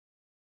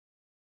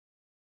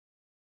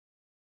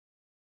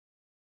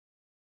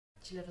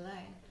Do you live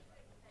alone?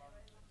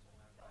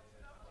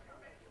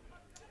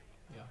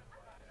 Yeah.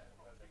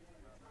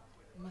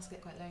 You must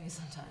get quite lonely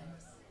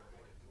sometimes.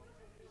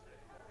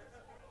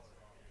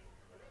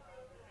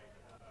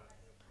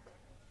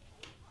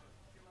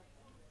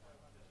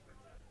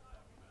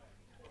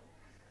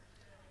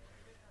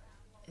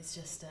 It's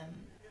just, I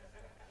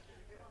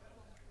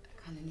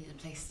kind of need a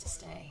place to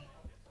stay.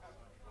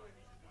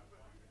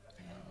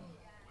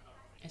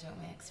 I don't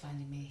want my ex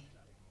finding me.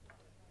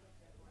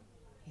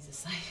 He's a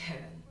psycho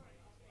and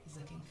he's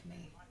looking for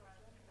me.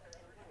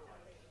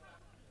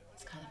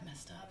 It's kind of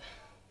messed up.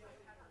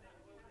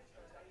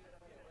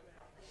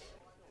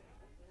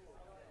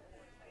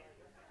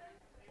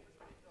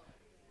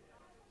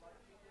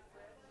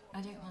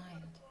 I don't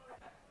mind.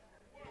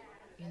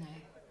 You know.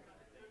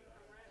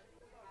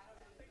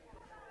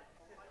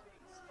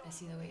 I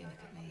see the way you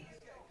look at me.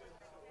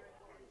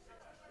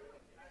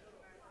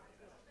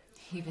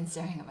 You've been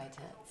staring at my tits.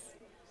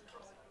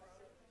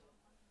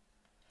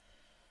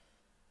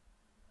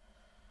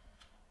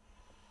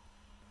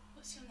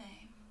 What's your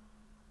name?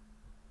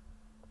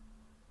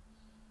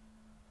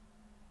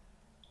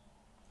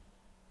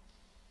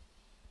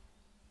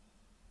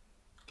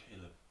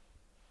 Caleb.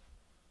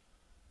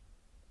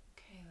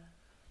 Caleb.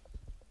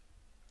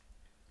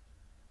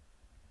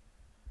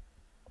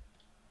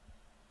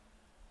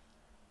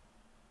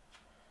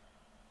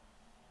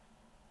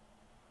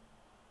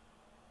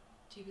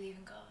 Do you believe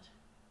in God?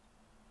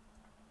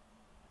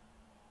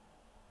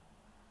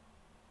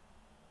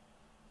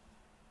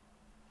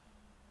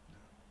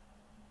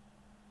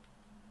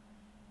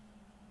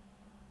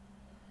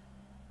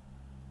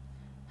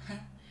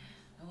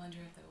 I wonder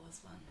if there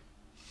was one.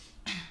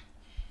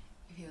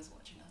 If he was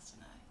watching us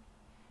tonight,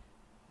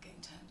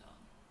 getting turned on,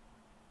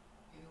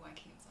 maybe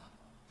wanking himself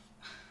off.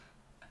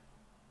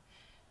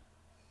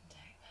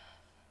 Dang.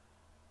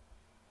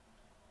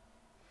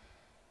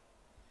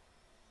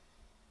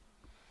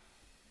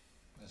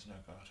 There's no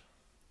God.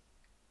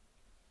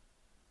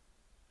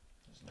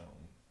 There's no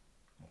one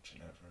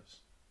watching over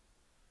us.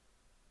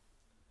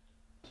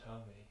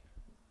 Tell me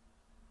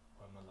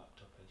where my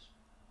laptop is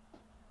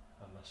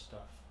and my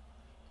stuff.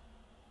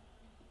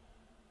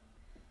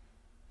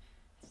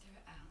 I threw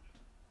it out.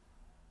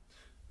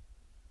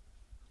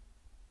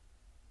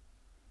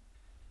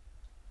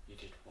 You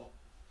did what?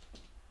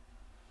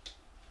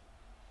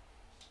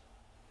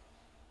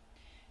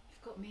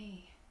 You've got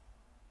me.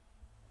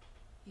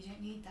 You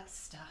don't need that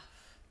stuff.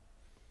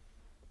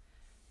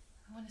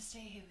 I want to stay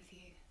here with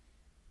you.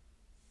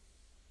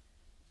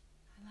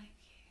 I like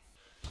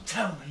you.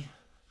 Tell me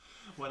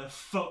where the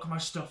fuck my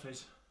stuff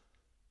is.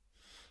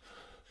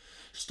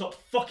 Stop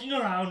fucking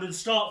around and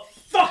start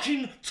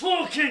fucking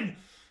talking!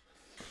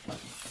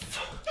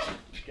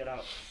 Get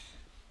out.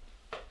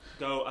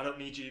 Go, I don't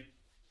need you.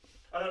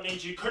 I don't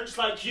need you. Cunts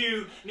like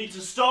you need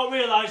to start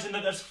realising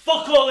that there's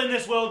fuck all in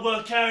this world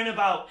worth caring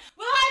about.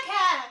 Well, I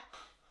care!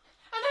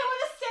 And I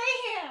want to stay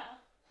here!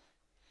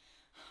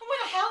 I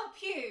want to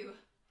help you!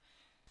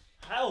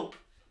 Help?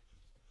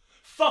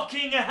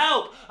 Fucking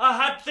help! I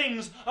had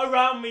things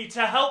around me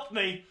to help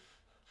me.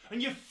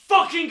 And you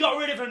fucking got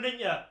rid of them, didn't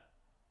you?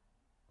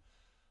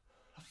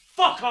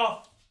 Fuck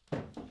off!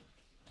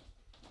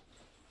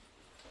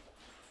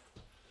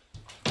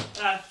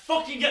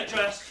 Fucking get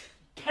dressed.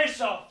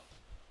 Piss off.